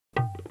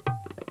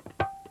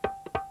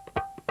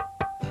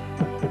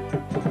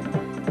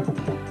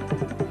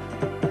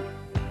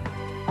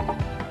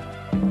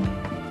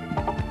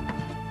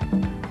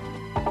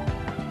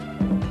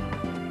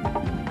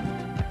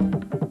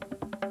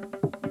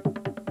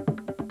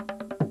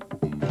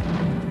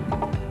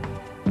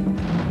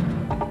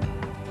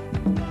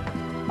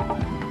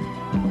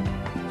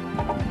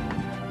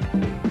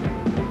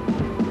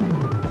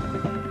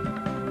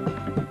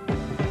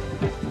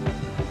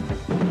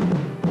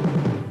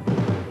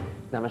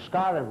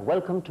Namaskar and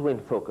welcome to In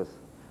Focus.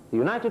 The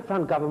United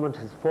Front government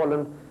has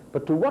fallen,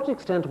 but to what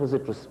extent was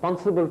it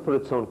responsible for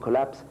its own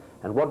collapse,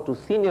 and what do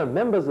senior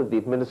members of the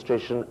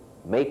administration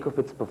make of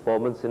its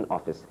performance in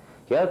office?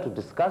 Here to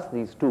discuss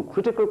these two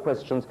critical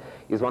questions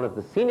is one of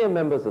the senior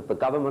members of the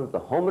government, the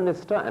Home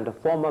Minister and a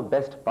former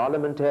best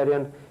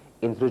parliamentarian,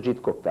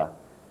 Indrajit Gupta.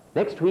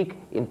 Next week,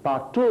 in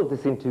part 2 of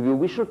this interview,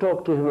 we shall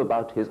talk to him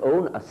about his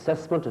own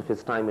assessment of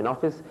his time in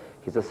office,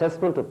 his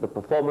assessment of the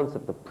performance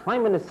of the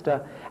Prime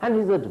Minister, and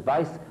his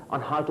advice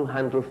on how to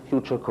handle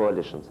future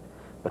coalitions.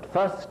 But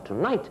first,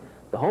 tonight,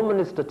 the Home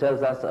Minister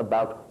tells us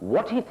about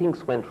what he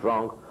thinks went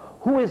wrong,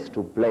 who is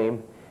to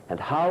blame, and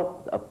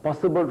how a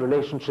possible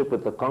relationship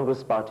with the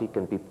Congress party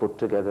can be put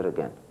together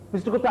again.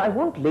 Mr. Gupta, I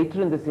want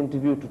later in this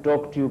interview to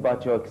talk to you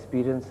about your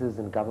experiences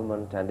in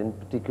government and in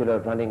particular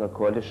running a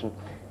coalition.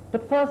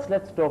 But first,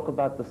 let's talk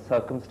about the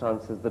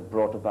circumstances that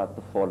brought about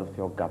the fall of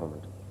your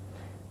government.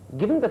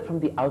 Given that from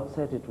the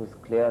outset it was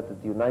clear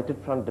that the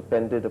United Front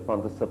depended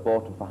upon the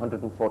support of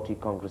 140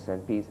 Congress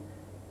MPs,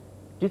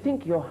 do you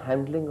think your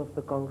handling of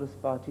the Congress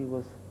party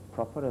was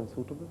proper and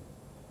suitable?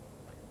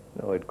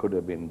 No, it could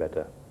have been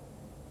better.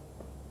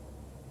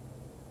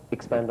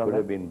 Expand on that. It could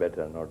have been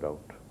better, no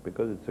doubt,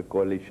 because it's a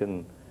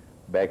coalition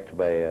backed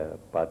by a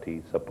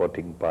party,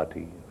 supporting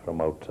party from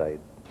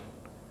outside,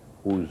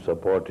 whose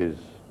support is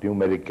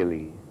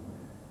numerically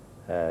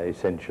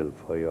essential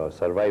for your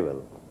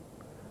survival.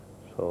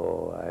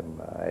 So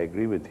I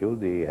agree with you,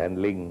 the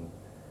handling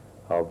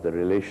of the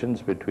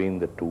relations between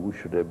the two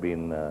should have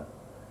been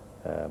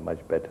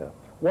much better.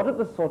 What are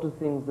the sort of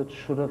things that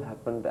should have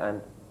happened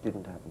and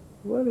didn't happen?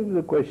 Well, it is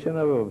a question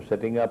of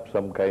setting up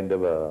some kind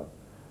of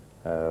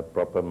a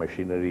proper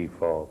machinery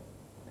for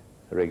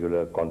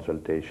regular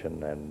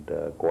consultation and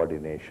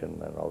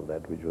coordination and all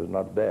that, which was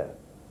not there.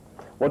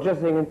 What you're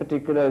saying in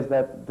particular is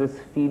that this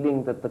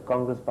feeling that the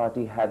Congress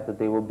party had that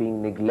they were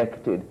being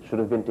neglected should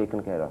have been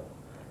taken care of.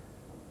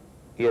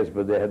 Yes,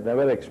 but they had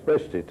never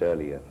expressed it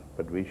earlier,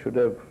 but we should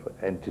have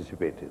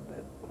anticipated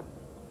that.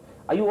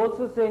 Are you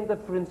also saying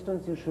that, for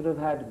instance, you should have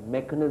had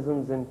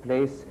mechanisms in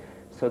place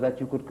so that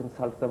you could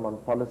consult them on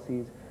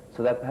policies,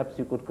 so that perhaps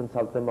you could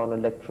consult them on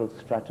electoral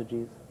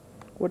strategies?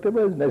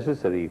 Whatever is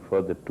necessary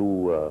for the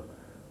two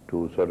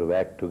to sort of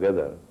act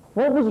together.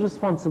 What was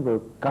responsible?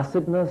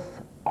 Cussedness,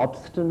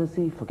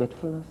 obstinacy,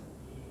 forgetfulness?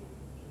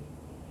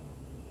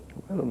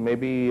 Well,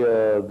 maybe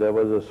there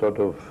was a sort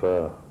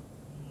of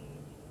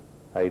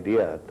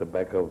idea at the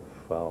back of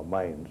our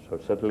minds, or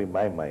certainly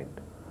my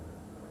mind,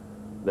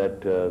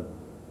 that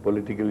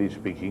politically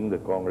speaking, the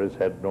Congress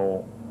had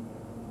no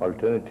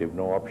alternative,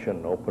 no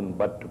option open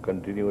but to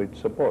continue its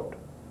support,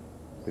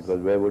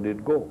 because where would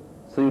it go?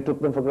 So you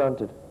took them for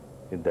granted?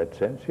 In that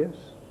sense, yes.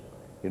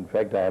 In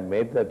fact, I have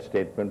made that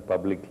statement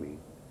publicly,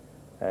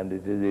 and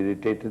it has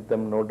irritated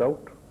them, no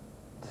doubt.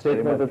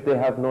 Statement that they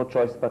have no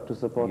choice but to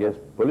support? Yes,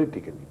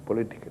 politically,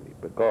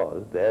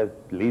 because their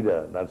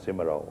leader,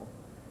 Narasimha Rao,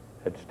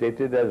 had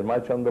stated as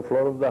much on the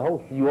floor of the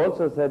House. You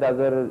also said,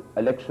 agar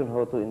election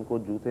ho to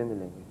inko joote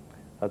milenge.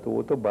 तो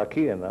वो तो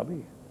बाकी है ना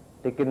अभी.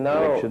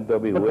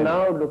 But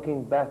now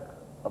looking back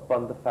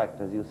upon the fact,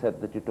 as you said,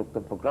 that you took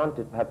them for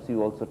granted, perhaps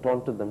you also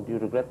taunted them. Do you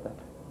regret that?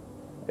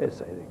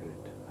 Yes, I regret.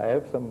 I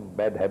have some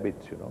bad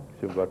habits, you know,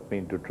 which have got me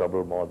into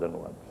trouble more than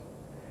once.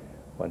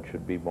 One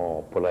should be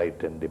more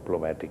polite and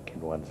diplomatic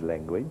in one's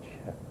language,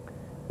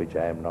 which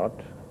I am not.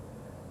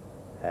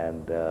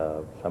 And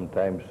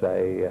sometimes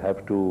I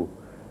have to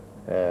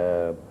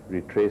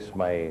retrace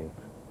my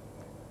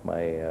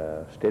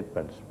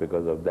statements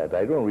because of that.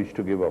 I don't wish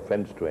to give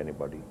offense to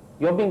anybody.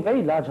 You're being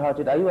very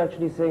large-hearted. Are you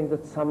actually saying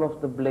that some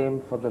of the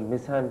blame for the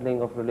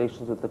mishandling of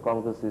relations with the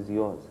Congress is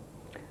yours?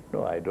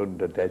 No, I don't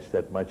attach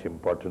that much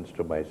importance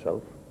to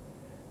myself.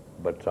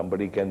 But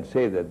somebody can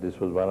say that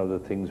this was one of the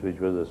things which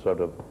was a sort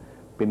of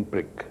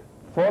pinprick.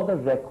 For the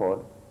record,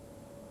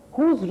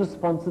 whose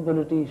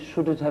responsibility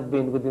should it have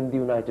been within the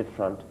United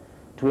Front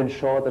to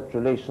ensure that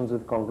relations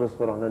with Congress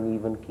were on an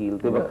even keel?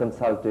 They were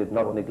consulted,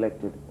 not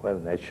neglected. Well,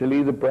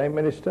 naturally the Prime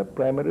Minister,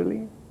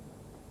 primarily.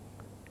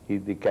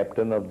 He's the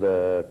captain of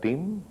the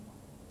team.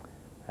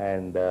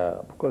 And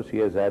of course he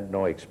has had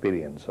no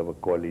experience of a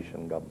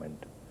coalition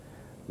government.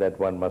 That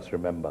one must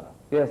remember.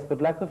 Yes, but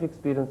lack of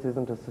experience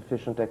isn't a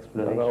sufficient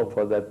explanation. No,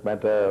 for that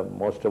matter,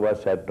 most of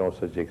us had no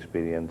such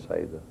experience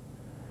either.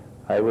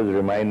 I was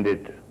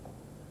reminded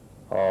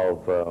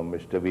of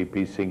Mr.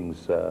 V.P.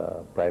 Singh's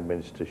Prime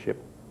Ministership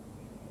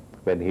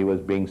when he was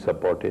being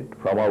supported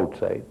from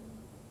outside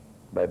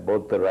by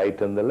both the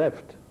right and the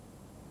left.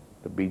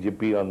 The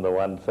BJP on the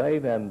one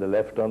side and the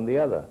left on the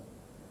other.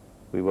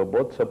 We were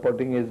both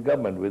supporting his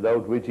government,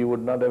 without which he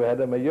would not have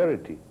had a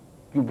majority.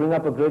 You bring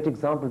up a great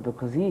example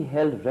because he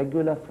held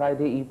regular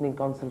Friday evening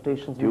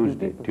consultations with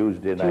people.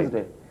 Tuesday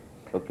night.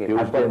 Okay.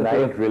 Tuesday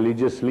night,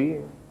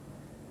 religiously,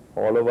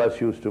 all of us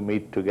used to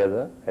meet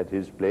together at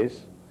his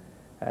place,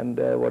 and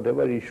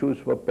whatever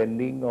issues were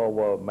pending or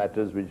were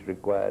matters which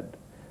required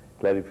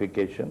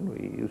clarification,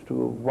 we used to...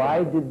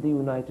 Why did the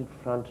United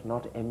Front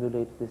not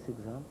emulate this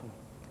example?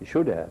 It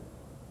should have.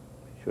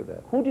 should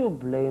have. Who do you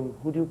blame?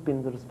 Who do you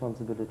pin the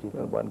responsibility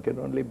Well, for? one can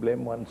only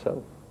blame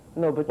oneself.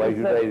 No, but Why you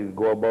should said, I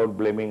go about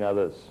blaming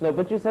others? no,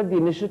 but you said the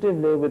initiative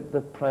lay with the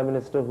Prime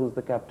Minister, who's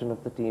the captain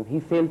of the team. He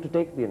failed to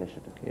take the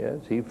initiative. Yes,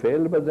 he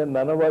failed, but then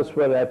none of us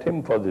were at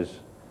him for this.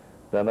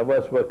 None of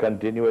us were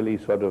continually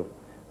sort of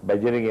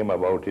badgering him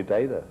about it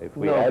either. If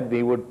we No. had,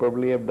 he would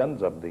probably have done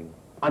something.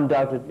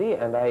 Undoubtedly,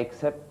 and I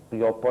accept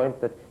your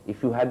point that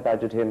if you had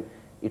badgered him,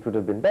 it would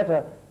have been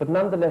better. But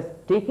nonetheless,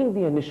 taking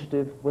the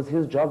initiative was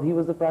his job. He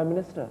was the Prime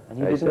Minister, and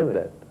he I didn't do said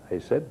it. that. I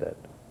said that.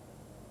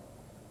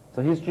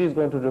 So history is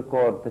going to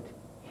record that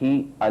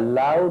he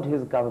allowed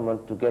his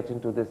government to get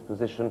into this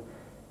position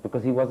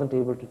because he wasn't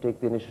able to take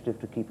the initiative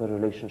to keep a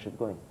relationship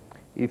going.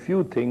 If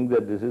you think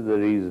that this is the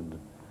reason,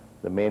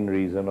 the main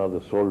reason or the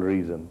sole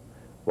reason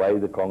why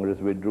the Congress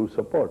withdrew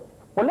support,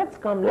 Well,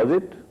 was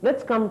it?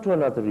 let's come to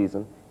another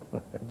reason.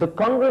 The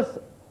Congress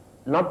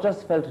not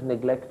just felt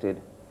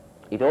neglected,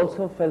 it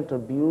also felt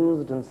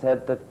abused and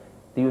said that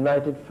the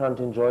United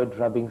Front enjoyed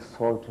rubbing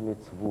salt in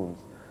its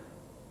wounds.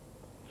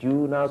 Do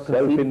you now concede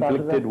part of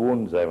Self-inflicted that?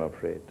 wounds, I'm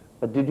afraid.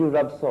 But did you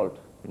rub salt?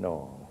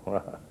 No,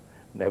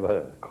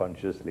 never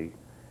consciously,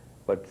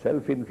 but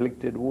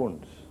self-inflicted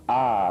wounds.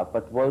 Ah,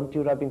 but weren't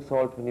you rubbing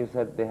salt when you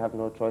said they have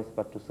no choice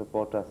but to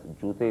support us?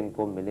 Jute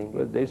inko milenge.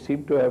 Well, they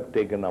seem to have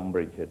taken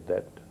umbrage at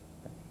that.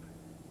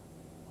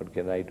 What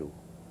can I do?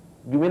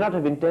 You may not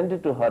have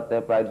intended to hurt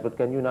their pride, but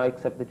can you now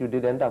accept that you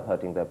did end up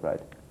hurting their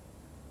pride?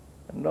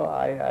 No,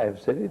 I have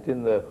said it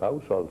in the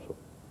House also,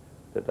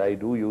 that I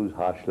do use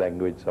harsh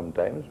language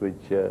sometimes,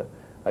 which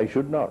I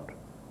should not.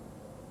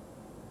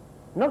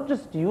 Not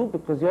just you,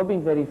 because you're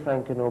being very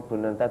frank and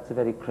open, and that's a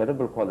very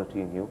credible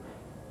quality in you.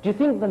 Do you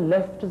think the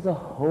left as a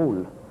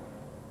whole,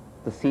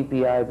 the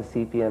CPI, the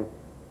CPM,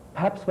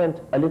 perhaps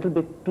went a little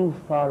bit too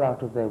far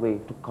out of their way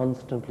to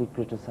constantly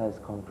criticize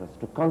Congress,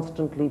 to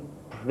constantly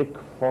prick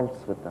faults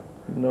with them?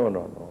 No,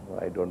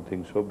 I don't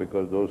think so,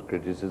 because those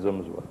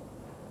criticisms were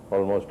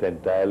almost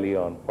entirely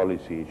on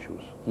policy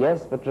issues.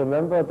 Yes, but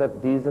remember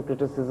that these are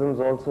criticisms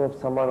also of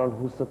someone on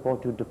whose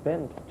support you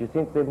depend. Do you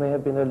think they may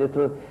have been a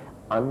little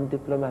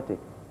undiplomatic?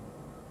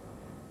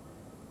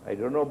 I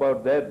don't know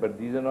about that, but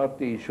these are not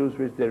the issues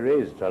which they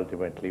raised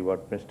ultimately.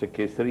 What Mr.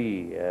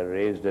 Kesari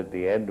raised at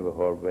the end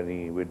when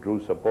he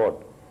withdrew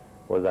support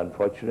was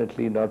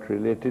unfortunately not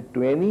related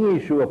to any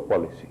issue of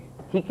policy.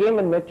 He came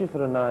and met you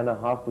for an hour and a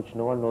half, which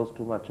no one knows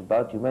too much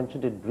about. You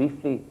mentioned it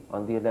briefly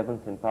on the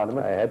 11th in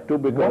Parliament. I had to,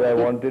 because I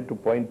wanted to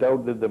point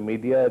out that the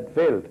media had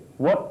failed.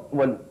 Well,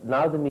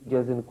 now the media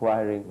is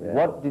inquiring. Yeah.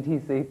 What did he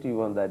say to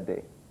you on that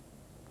day?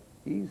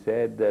 He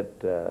said that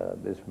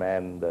this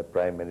man, the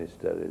Prime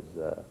Minister,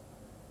 is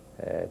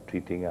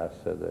treating us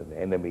as an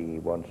enemy. He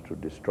wants to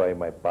destroy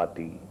my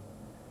party,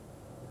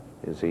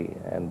 you see,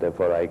 and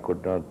therefore I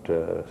could not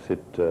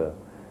sit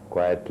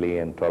quietly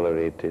and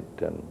tolerate it.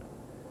 And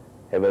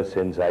ever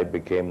since I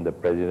became the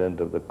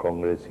President of the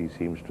Congress, he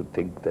seems to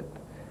think that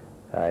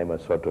I am a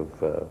sort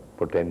of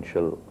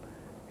potential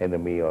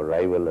enemy or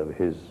rival of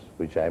his,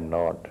 which I am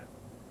not.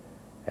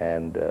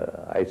 And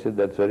I said,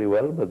 that's very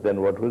well, but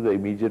then what was the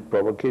immediate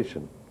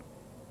provocation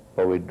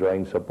for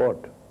withdrawing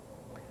support?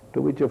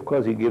 To which, of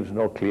course, he gives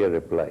no clear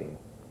reply.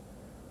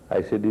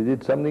 I said, is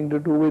it something to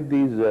do with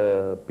these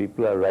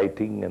people are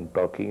writing and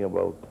talking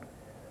about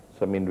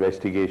some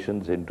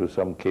investigations into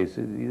some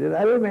cases? He said,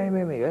 अरे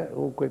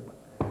नहीं,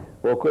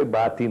 वो कोई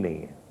बात ही नहीं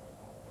है.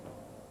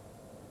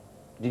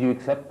 Did you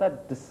accept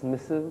that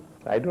dismissive?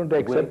 I don't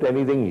accept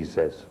anything he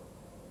says.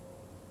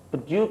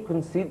 But do you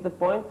concede the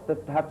point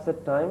that perhaps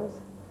at times,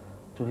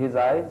 to his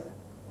eyes,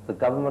 the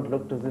government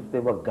looked as if they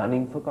were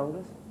gunning for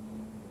Congress?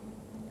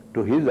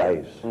 To his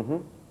eyes.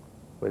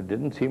 Well, it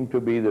didn't seem to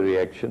be the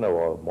reaction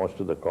of most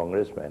of the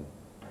congressmen.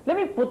 Let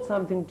me put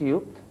something to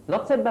you,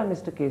 not said by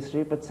Mr.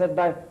 Kesari, but said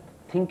by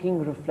thinking,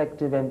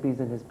 reflective MPs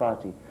in his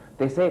party.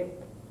 They say,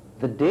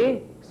 the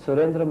day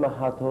Surendra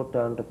Mahato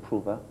turned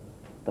approver,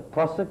 the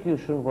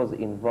prosecution was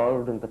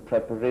involved in the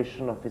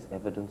preparation of his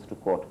evidence to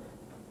court.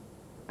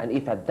 And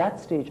if at that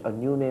stage a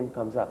new name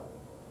comes up,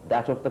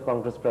 that of the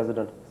Congress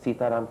President,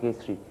 Sitaram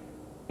Kesari,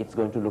 it's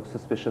going to look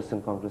suspicious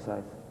in Congress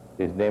eyes.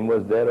 His name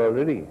was there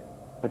already.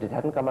 But it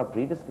hadn't come up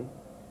previously.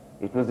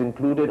 It was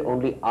included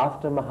only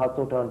after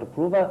Mahato turned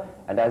approver,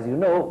 and as you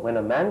know, when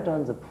a man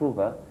turns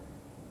approver,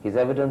 his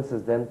evidence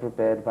is then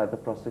prepared by the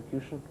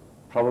prosecution,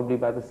 probably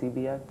by the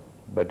CBI.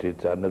 But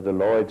it's under the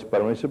law, it's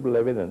permissible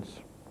evidence.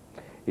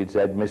 It's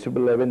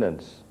admissible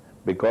evidence.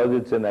 Because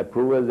it's an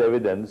approver's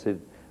evidence,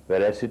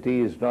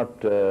 veracity is not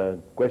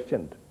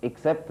questioned.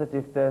 Except that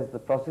if there's the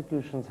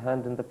prosecution's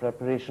hand in the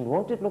preparation,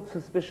 won't it look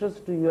suspicious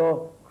to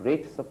your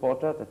great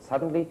supporter that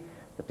suddenly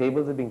the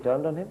tables are being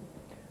turned on him?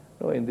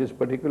 No, in this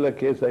particular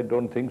case, I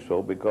don't think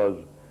so, because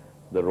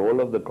the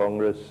role of the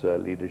Congress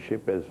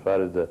leadership as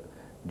far as the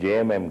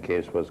JMM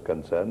case was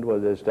concerned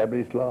was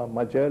established law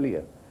much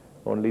earlier.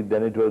 Only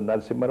then it was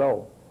Narasimha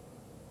Rao.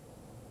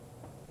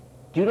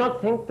 Do you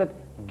not think that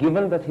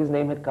given that his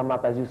name had come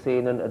up, as you say,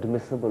 in an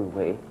admissible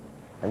way,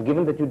 and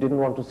given that you didn't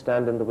want to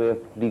stand in the way of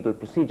legal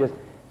procedures,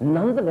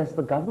 Nonetheless,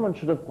 the government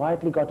should have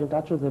quietly got in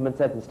touch with him and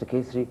said, Mr.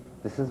 Kesri,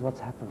 this is what's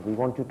happened. We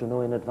want you to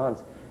know in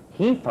advance.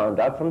 He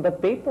found out from the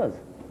papers.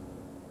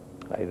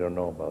 I don't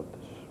know about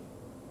this.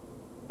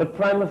 But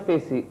prima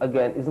facie,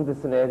 again, isn't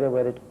this an area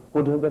where it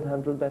could have been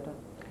handled better?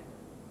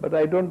 But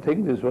I don't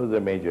think this was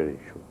a major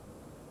issue.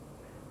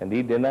 And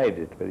he denied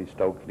it very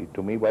stoutly.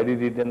 To me, why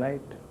did he deny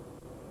it?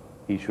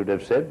 He should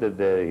have said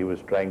that he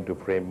was trying to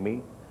frame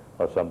me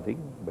or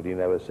something, but he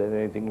never said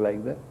anything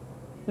like that.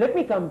 Let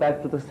me come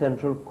back to the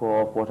central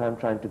core of what I'm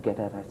trying to get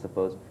at, I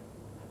suppose.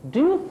 Do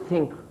you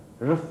think,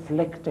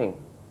 reflecting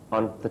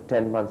on the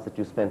 10 months that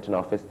you spent in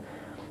office,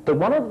 that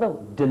one of the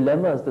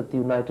dilemmas that the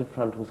United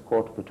Front was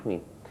caught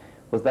between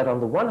was that on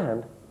the one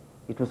hand,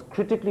 it was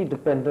critically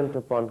dependent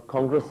upon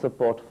Congress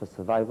support for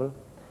survival.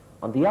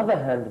 On the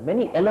other hand,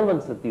 many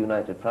elements of the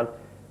United Front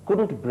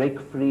couldn't break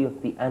free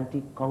of the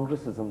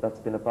anti-Congressism that's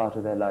been a part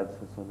of their lives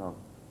for so long.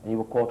 And you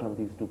were caught on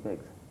these two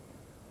pegs.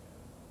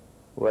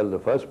 Well, the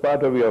first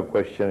part of your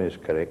question is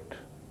correct.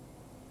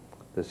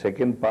 The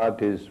second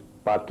part is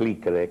partly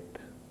correct,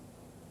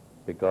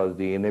 because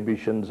the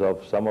inhibitions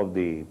of some of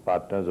the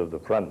partners of the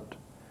front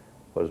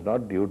was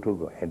not due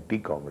to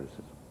anti-Congressism.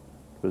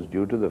 It was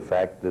due to the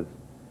fact that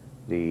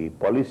the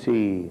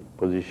policy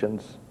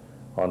positions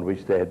on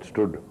which they had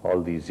stood all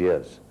these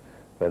years,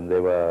 when they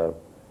were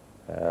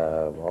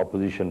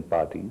opposition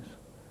parties,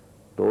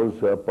 those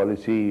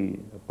policy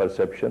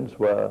perceptions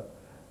were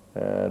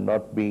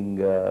not being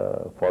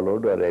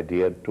followed or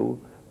adhered to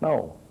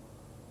now.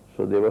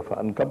 So they were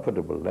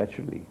uncomfortable,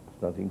 naturally.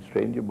 There's nothing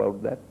strange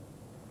about that.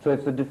 So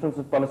it's the difference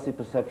of policy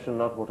perception,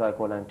 not what I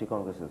call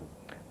anti-Congressism?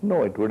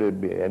 No, it would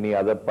have been, any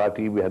other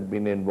party we had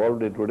been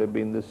involved, it would have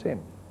been the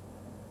same.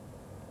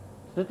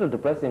 It's a little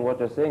depressing. What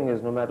you're saying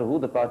is no matter who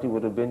the party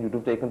would have been, you'd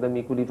have taken them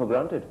equally for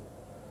granted.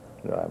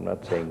 No, I'm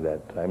not saying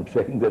that. I'm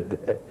saying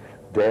that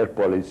their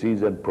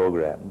policies and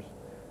programs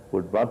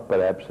would not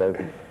perhaps have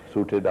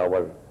suited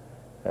our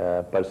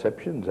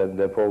perceptions, and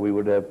therefore we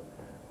would have,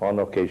 on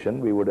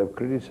occasion, we would have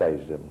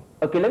criticized them.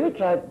 Okay, let me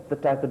try the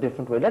tack a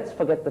different way. Let's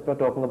forget that we're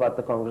talking about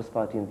the Congress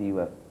Party in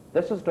the UF.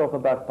 Let's just talk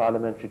about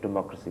parliamentary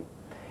democracy.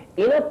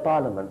 In a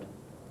parliament,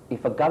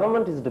 if a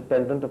government is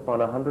dependent upon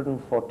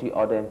 140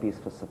 odd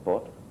MPs for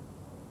support,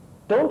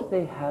 don't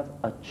they have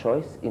a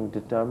choice in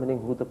determining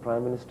who the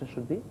Prime Minister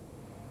should be?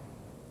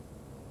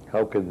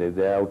 How can they?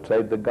 They're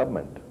outside the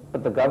government.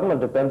 But the government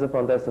depends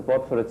upon their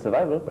support for its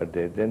survival. But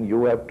then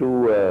you have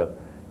to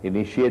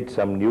initiate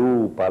some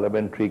new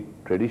parliamentary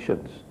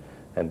traditions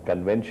and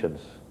conventions.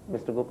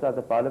 Mr. Gupta,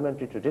 the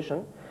parliamentary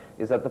tradition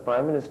is that the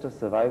Prime Minister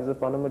survives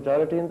upon a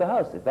majority in the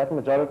House. If that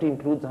majority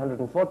includes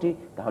 140,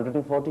 the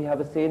 140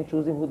 have a say in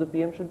choosing who the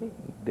PM should be.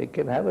 They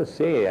can have a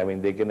say. I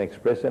mean, they can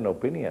express an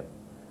opinion.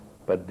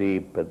 But the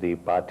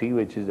party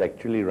which is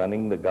actually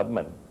running the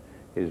government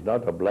is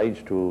not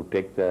obliged to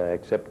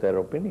accept their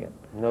opinion.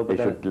 No, but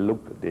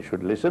they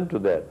should listen to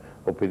their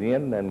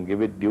opinion and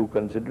give it due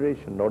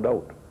consideration, no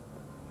doubt.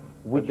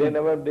 But they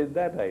never did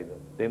that either.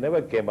 They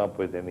never came up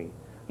with any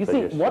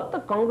suggestion. See, what the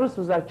Congress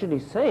was actually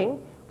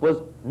saying was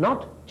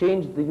not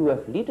change the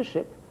UF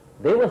leadership.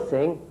 They were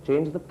saying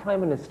change the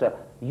Prime Minister.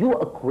 You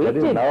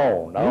equated, that is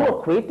now. You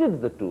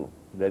equated the two.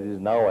 That is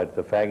now at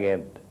the fag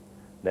end.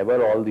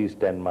 Never all these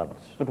 10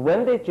 months. But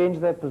when they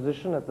changed their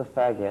position at the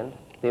fag end,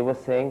 they were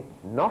saying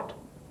not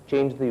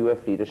change the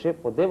UF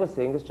leadership. What they were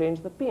saying is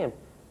change the PM.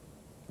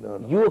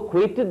 No. You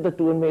equated the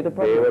two and made a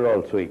problem. They were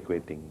also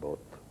equating both.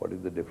 What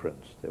is the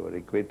difference? They were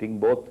equating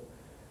both.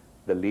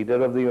 The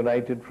leader of the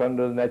United Front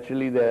was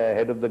naturally the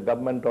head of the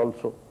government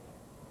also.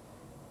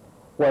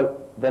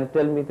 Well, then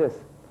tell me this.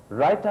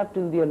 Right up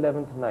till the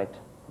 11th night,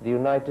 the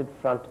United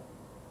Front,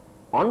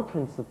 on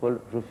principle,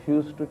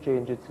 refused to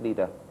change its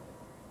leader.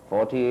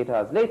 48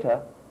 hours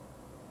later,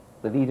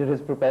 the leader is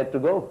prepared to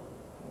go.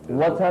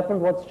 What's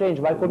happened? What's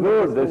changed? Why couldn't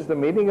No, that's the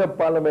meaning of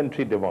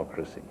parliamentary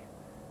democracy.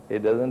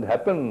 It doesn't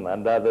happen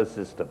under other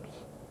systems.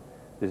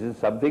 This is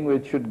something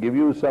which should give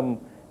you some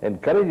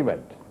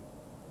encouragement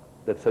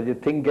that such a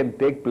thing can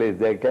take place.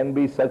 There can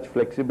be such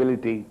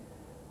flexibility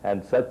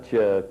and such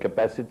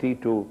capacity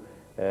to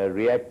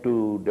react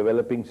to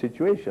developing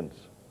situations.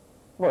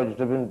 Well, it would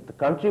have been, the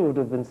country would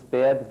have been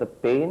spared the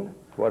pain,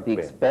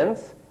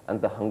 expense,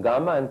 and the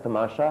hangama and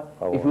tamasha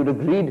if you'd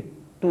agreed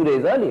 2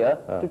 days earlier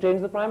to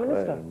change the Prime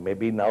Minister.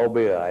 Maybe now,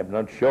 I'm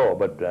not sure,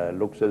 but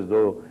looks as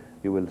though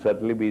you will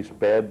certainly be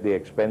spared the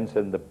expense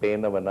and the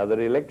pain of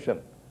another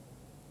election,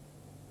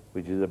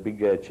 which is a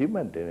big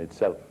achievement in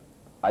itself.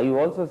 Are you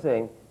also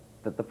saying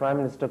that the Prime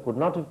Minister could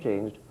not have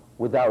changed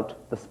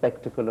without the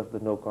spectacle of the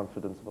no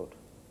confidence vote?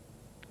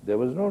 There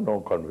was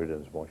no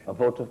confidence motion. A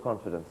vote of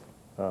confidence.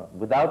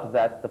 Without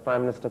that, the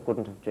Prime Minister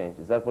couldn't have changed.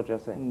 Is that what you're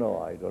saying?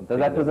 No, I don't So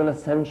think that was an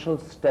essential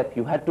step.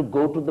 You had to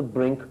go to the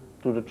brink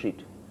to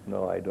retreat.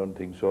 No, I don't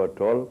think so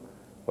at all.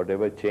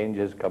 Whatever change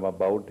has come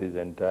about is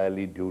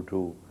entirely due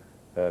to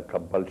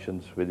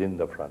compulsions within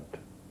the front,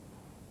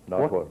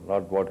 not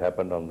what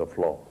happened on the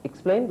floor.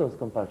 Explain those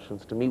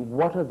compulsions to me.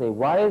 What are they?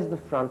 Why is the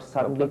front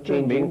suddenly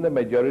changing? Being the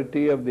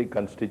majority of the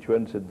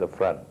constituents at the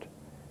front,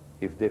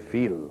 if they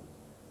feel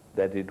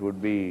that it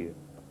would be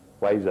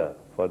wiser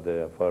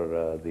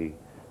the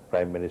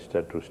Prime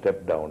Minister to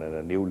step down and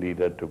a new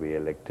leader to be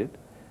elected,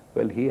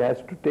 well, he has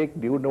to take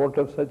due note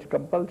of such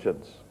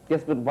compulsions.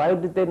 Yes, but why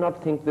did they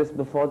not think this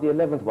before the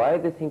 11th? Why are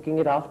they thinking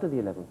it after the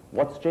 11th?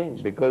 What's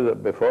changed? Because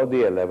before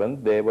the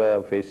 11th, they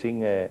were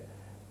facing a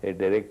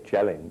direct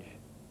challenge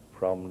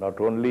from not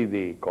only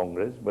the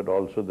Congress, but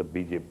also the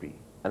BJP.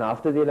 And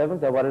after the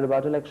 11th, they're worried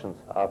about elections.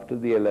 After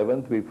the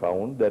 11th, we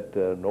found that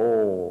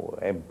no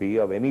MP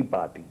of any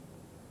party,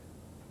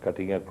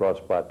 cutting across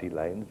party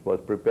lines, was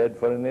prepared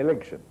for an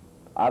election.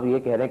 आप ये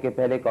कह रहे हैं कि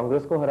पहले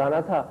कांग्रेस को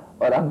हराना था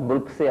और अब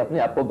मुल्क से अपने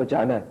आप को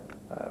बचाना है.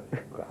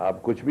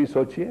 आप कुछ भी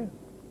सोचिए.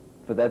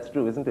 But that's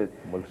true, isn't it?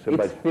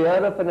 It's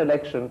fear of an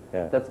election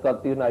that's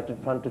got the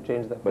United Front to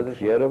change that position. But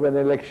fear of an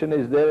election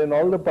is there in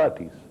all the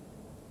parties.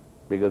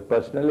 Because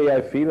personally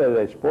I feel, as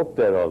I spoke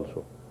there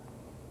also,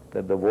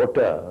 that the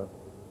voter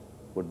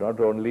would not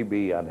only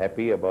be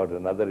unhappy about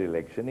another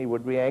election, he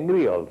would be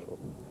angry also.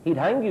 He'd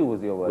hang you,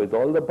 was your word. With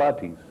all the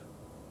parties.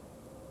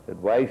 That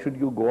why should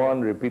you go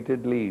on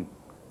repeatedly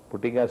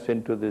putting us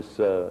into this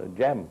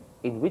jam?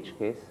 In which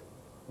case,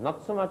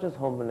 not so much as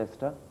Home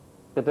Minister,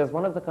 but as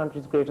one of the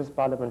country's greatest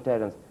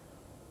parliamentarians,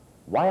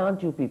 why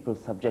aren't you people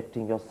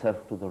subjecting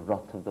yourself to the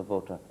wrath of the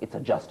voter? It's a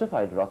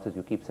justified wrath, as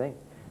you keep saying.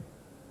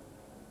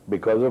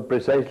 Because of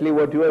precisely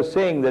what you are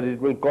saying, that it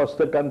will cost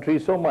the country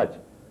so much.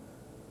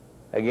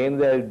 Again,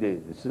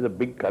 this is a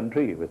big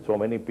country with so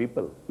many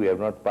people. We have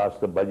not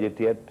passed the budget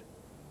yet.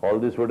 All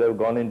this would have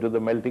gone into the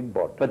melting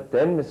pot. But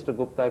then, Mr.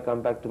 Gupta, I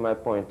come back to my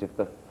point. If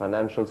the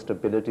financial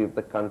stability of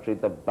the country,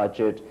 the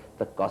budget,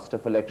 the cost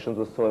of elections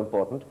was so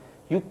important,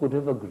 you could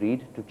have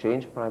agreed to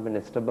change Prime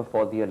Minister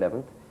before the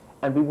 11th,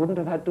 and we wouldn't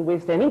have had to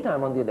waste any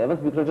time on the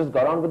 11th. We could have just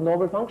got on with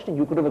normal functioning.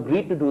 You could have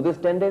agreed to do this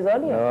 10 days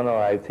earlier. No,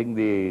 I think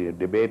the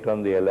debate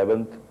on the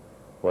 11th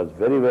was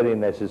very, very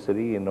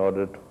necessary in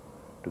order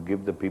to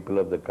give the people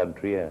of the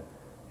country a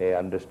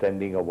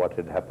understanding of what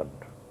had happened.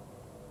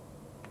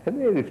 And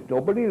if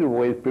nobody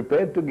was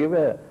prepared to give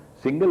a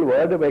single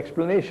word of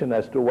explanation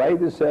as to why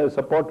this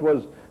support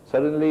was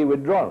suddenly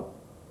withdrawn.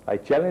 I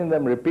challenged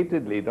them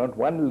repeatedly. Not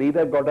one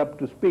leader got up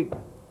to speak.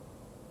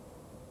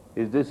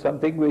 Is this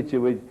something which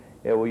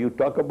you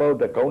talk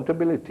about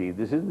accountability?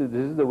 This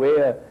is the way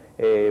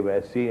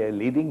a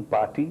leading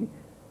party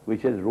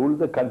which has ruled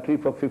the country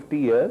for 50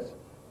 years,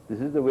 this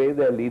is the way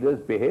their leaders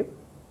behave?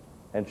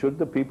 And should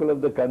the people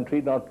of the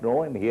country not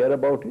know and hear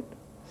about it?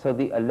 So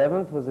the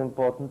 11th was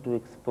important to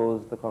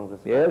expose the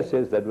Congress? Yes,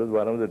 that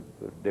was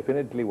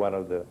definitely one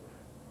of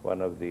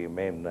the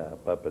main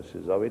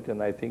purposes of it,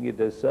 and I think it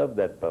has served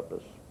that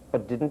purpose.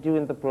 But didn't you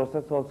in the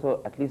process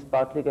also at least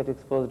partly get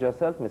exposed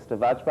yourself? Mr.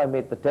 Vajpayee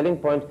made the telling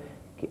point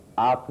कि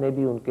आपने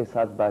भी उनके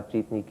साथ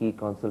बातचीत नहीं की,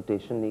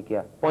 consultation नहीं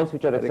किया. Points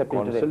which are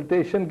accepted today.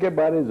 Consultation के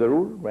बारे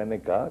जरूर मैंने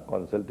कहा,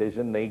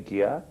 consultation नहीं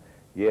किया,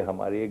 ये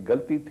हमारी एक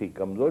गलती थी,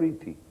 कमजोरी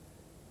थी.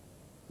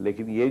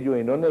 लेकिन ये जो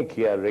इन्होंने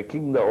किया,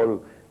 wrecking the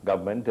whole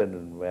government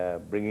and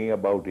bringing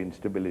about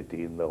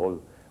instability in the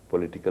whole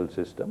political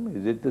system,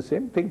 is it the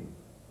same thing?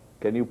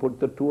 Can you put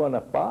the two on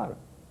a par?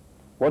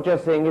 What you're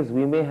saying is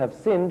we may have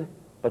sinned,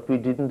 but we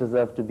didn't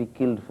deserve to be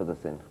killed for the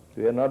sin.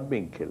 We are not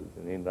being killed.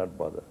 You need not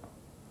bother.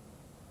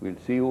 We'll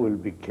see who will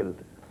be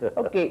killed.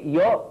 Okay,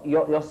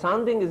 you're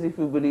sounding as if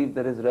you believe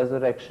there is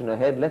resurrection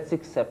ahead. Let's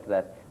accept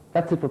that.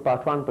 That's it for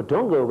part one, but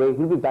don't go away.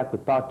 We'll be back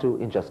with part two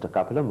in just a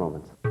couple of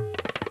moments.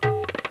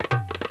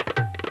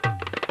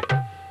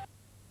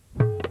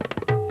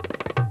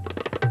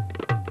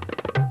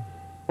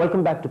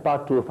 Welcome back to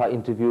part two of our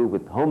interview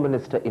with Home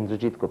Minister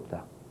Indrajit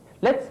Gupta.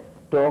 Let's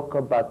talk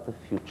about the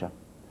future.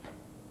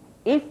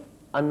 If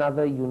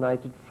another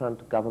United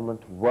Front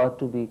government were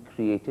to be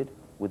created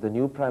with a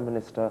new Prime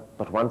Minister,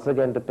 but once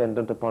again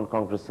dependent upon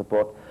Congress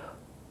support,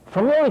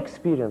 from your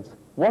experience,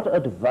 what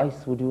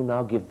advice would you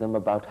now give them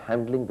about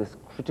handling this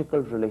critical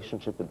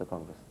relationship with the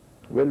Congress?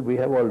 Well, we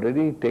have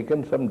already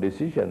taken some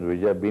decisions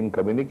which have been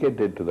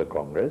communicated to the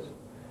Congress,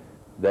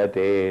 that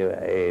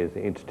a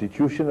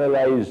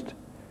institutionalized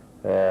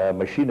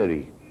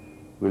machinery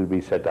will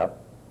be set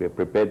up. We are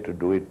prepared to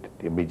do it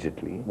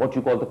immediately. What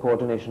you call the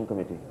coordination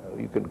committee?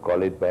 You can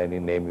call it by any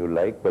name you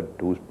like, but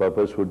whose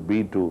purpose would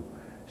be to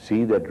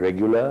see that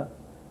regular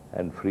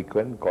and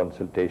frequent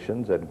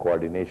consultations and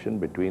coordination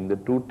between the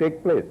two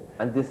take place.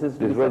 And this was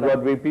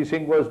what VP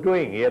Singh was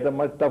doing. He had a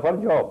much tougher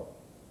job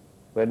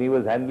when he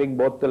was handling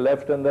both the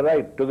left and the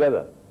right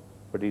together.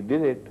 But he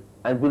did it.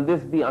 And will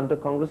this be under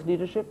Congress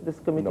leadership, this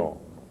committee? No.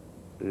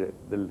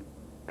 The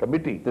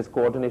committee. This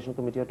coordination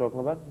committee you're talking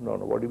about? No.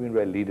 What do you mean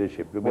by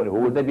leadership? You mean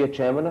Will there be a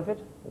chairman of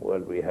it? Well,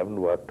 we haven't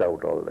worked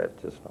out all that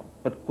just now.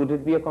 But could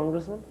it be a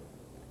congressman?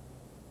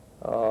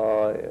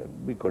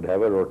 We could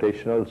have a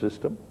rotational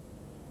system,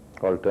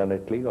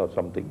 alternately, or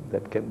something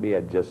that can be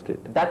adjusted.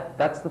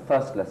 That's the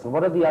first lesson.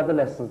 What are the other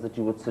lessons that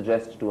you would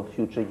suggest to a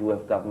future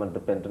UF government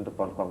dependent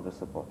upon Congress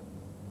support?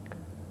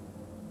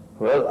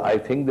 Well, I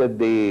think that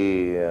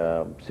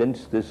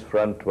since this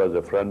front was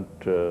a front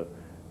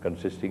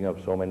consisting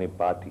of so many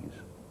parties,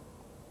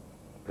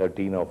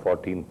 13 or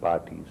 14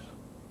 parties,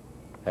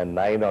 and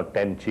 9 or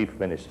 10 chief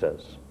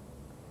ministers,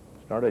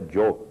 it's not a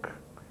joke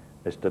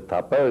Mr.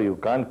 Thapar, you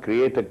can't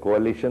create a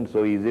coalition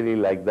so easily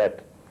like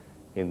that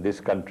in this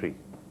country.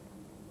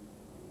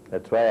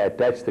 That's why I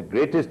attach the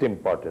greatest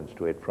importance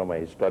to it from a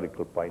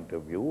historical point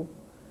of view.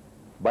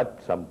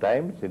 But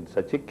sometimes in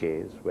such a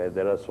case where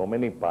there are so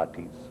many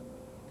parties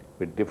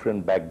with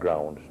different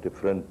backgrounds,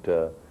 different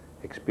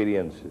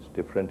experiences,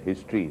 different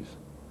histories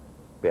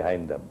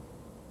behind them,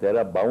 there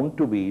are bound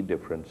to be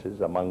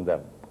differences among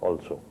them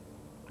also,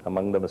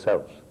 among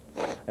themselves.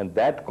 And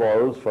that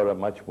calls for a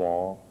much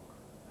more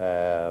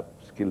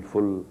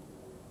skillful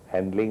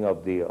handling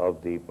of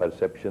the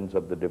perceptions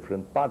of the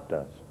different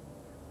partners.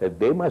 That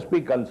they must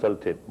be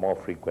consulted more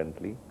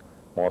frequently,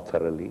 more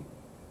thoroughly.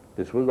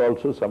 This was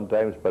also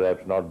sometimes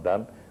perhaps not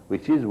done,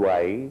 which is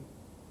why,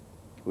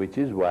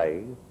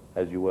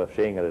 as you were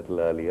saying a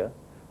little earlier,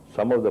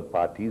 some of the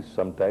parties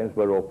sometimes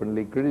were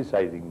openly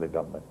criticizing the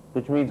government.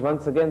 Which means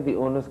once again the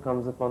onus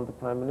comes upon the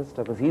Prime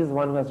Minister, because he's the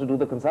one who has to do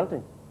the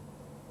consulting.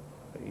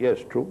 Yes,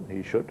 true,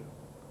 he should.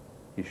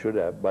 He should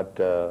have, but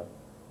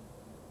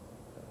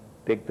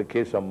take the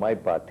case of my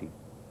party,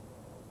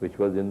 which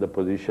was in the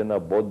position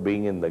of both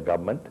being in the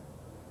government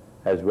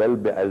as well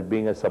as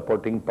being a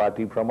supporting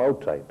party from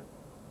outside.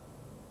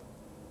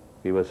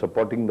 We were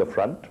supporting the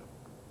front.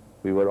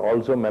 We were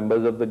also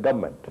members of the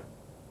government.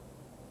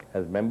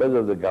 As members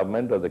of the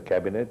government or the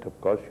cabinet, of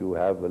course, you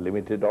have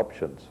limited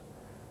options.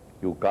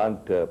 You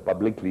can't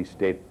publicly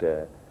state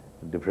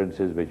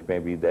differences which may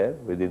be there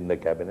within the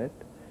cabinet.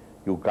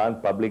 You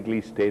can't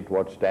publicly state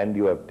what stand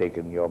you have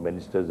taken, your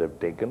ministers have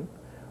taken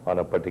on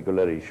a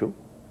particular issue.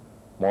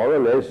 More or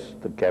less,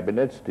 the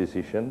cabinet's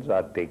decisions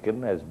are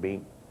taken as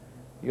being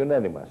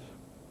unanimous.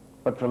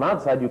 But from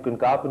outside, you can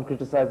carp and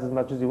criticize as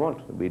much as you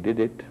want. We did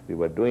it. We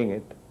were doing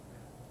it.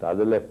 The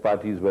other left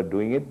parties were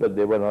doing it, but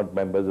they were not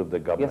members of the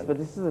government. Yes, but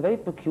this is a very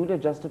peculiar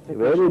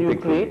justification you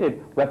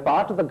created. We're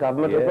part of the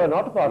government, but we're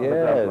not a part of the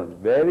government. Yes,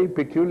 very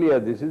peculiar.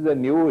 This is a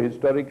new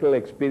historical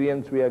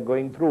experience we are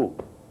going through.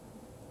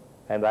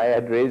 And I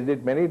had raised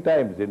it many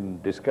times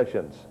in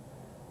discussions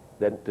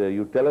that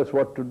you tell us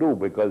what to do,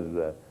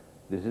 because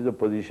this is a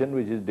position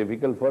which is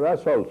difficult for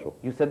us also.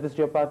 You said this to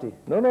your party?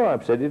 No,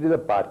 I've said it to the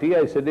party,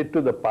 I said it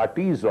to the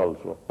parties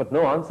also. But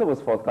no answer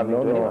was forthcoming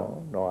to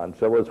anyone? No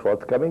answer was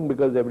forthcoming,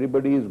 because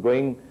everybody is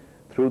going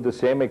through the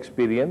same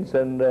experience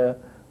and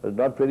was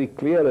not very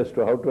clear as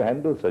to how to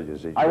handle such a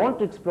situation. I want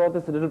to explore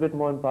this a little bit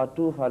more in part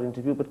 2 of our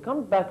interview, but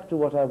come back to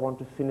what I want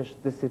to finish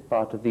this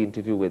part of the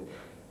interview with.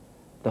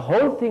 The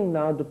whole thing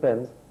now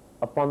depends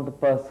upon the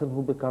person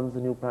who becomes the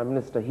new Prime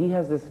Minister. He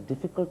has this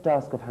difficult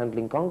task of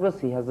handling Congress.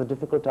 He has the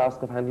difficult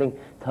task of handling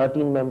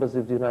 13 members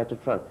of the United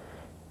Front.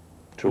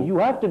 True. You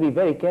have to be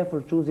very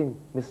careful choosing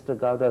Mr.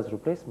 Gowda's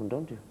replacement,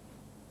 don't you?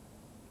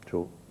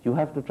 True. You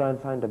have to try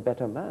and find a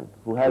better man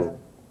who has... True.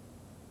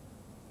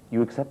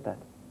 You accept that?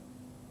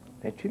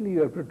 Actually, you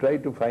have to try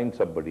to find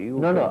somebody who...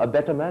 No, a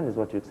better man is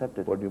what you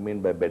accepted. What do you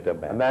mean by better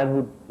man? A man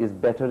who is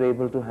better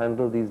able to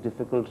handle these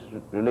difficult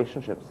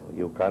relationships.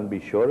 You can't be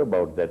sure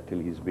about that till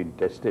he's been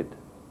tested.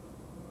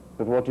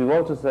 But what you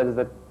also said is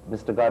that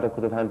Mr. Gowda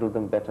could have handled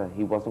them better.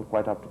 He wasn't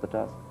quite up to the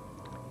task.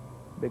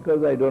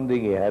 Because I don't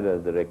think he had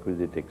the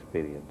requisite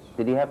experience.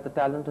 Did he have the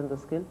talent and the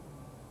skill?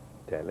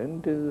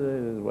 Talent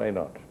is, why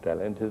not?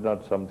 Talent is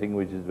not something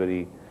which is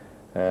very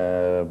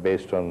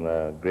based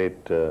on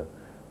great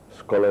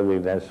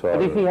scholarliness or...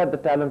 But if he had the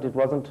talent, it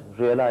wasn't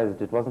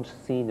realized, it wasn't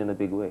seen in a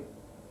big way.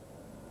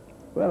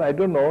 Well, I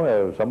don't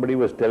know. Somebody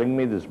was telling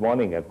me this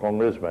morning, a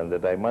congressman,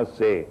 that I must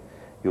say,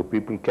 you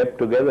people kept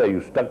together,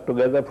 you stuck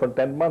together for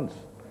 10 months.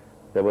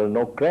 There was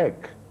no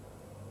crack.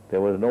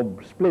 There was no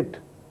split.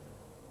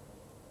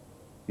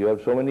 You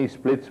have so many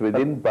splits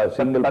within a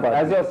single party. But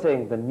as you're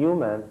saying, the new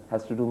man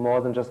has to do more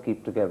than just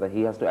keep together.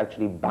 He has to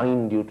actually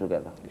bind you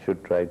together. You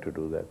should try to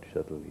do that,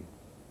 certainly.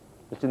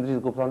 Mr.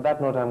 Indrajit Gupta, on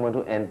that note, I'm going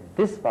to end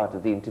this part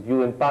of the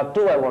interview. In part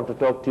 2, I want to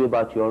talk to you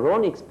about your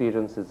own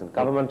experiences in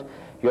government,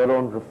 your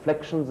own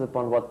reflections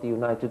upon what the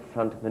United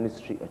Front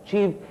Ministry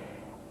achieved,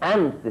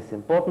 and this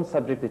important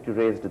subject that you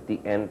raised at the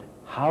end,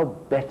 how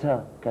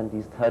better can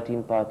these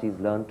 13 parties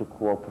learn to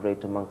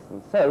cooperate amongst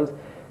themselves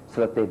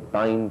so that they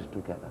bind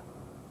together.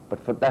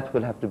 But for that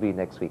will have to be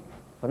next week.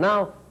 For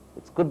now,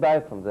 it's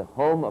goodbye from the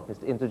home of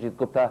Mr. Indrajit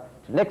Gupta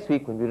till next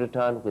week when we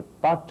return with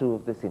part 2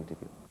 of this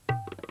interview.